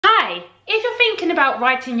If you're thinking about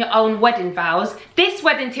writing your own wedding vows, this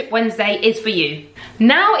Wedding Tip Wednesday is for you.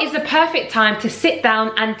 Now is the perfect time to sit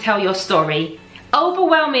down and tell your story.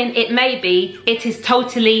 Overwhelming it may be, it is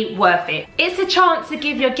totally worth it. It's a chance to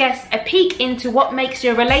give your guests a peek into what makes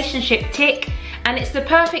your relationship tick, and it's the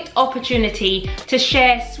perfect opportunity to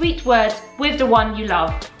share sweet words with the one you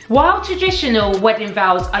love. While traditional wedding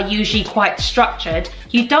vows are usually quite structured,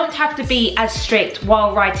 you don't have to be as strict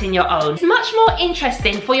while writing your own. It's much more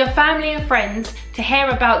interesting for your family and friends to hear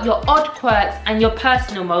about your odd quirks and your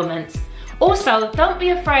personal moments. Also, don't be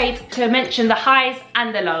afraid to mention the highs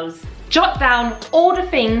and the lows. Jot down all the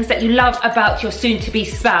things that you love about your soon-to-be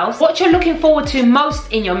spouse, what you're looking forward to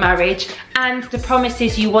most in your marriage, and the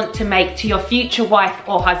promises you want to make to your future wife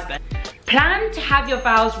or husband. Plan to have your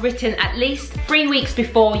vows written at least 3 weeks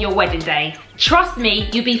before your wedding day. Trust me,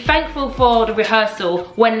 you'll be thankful for the rehearsal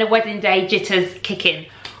when the wedding day jitters kick in.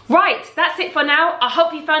 Right, that's it for now. I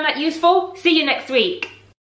hope you found that useful. See you next week.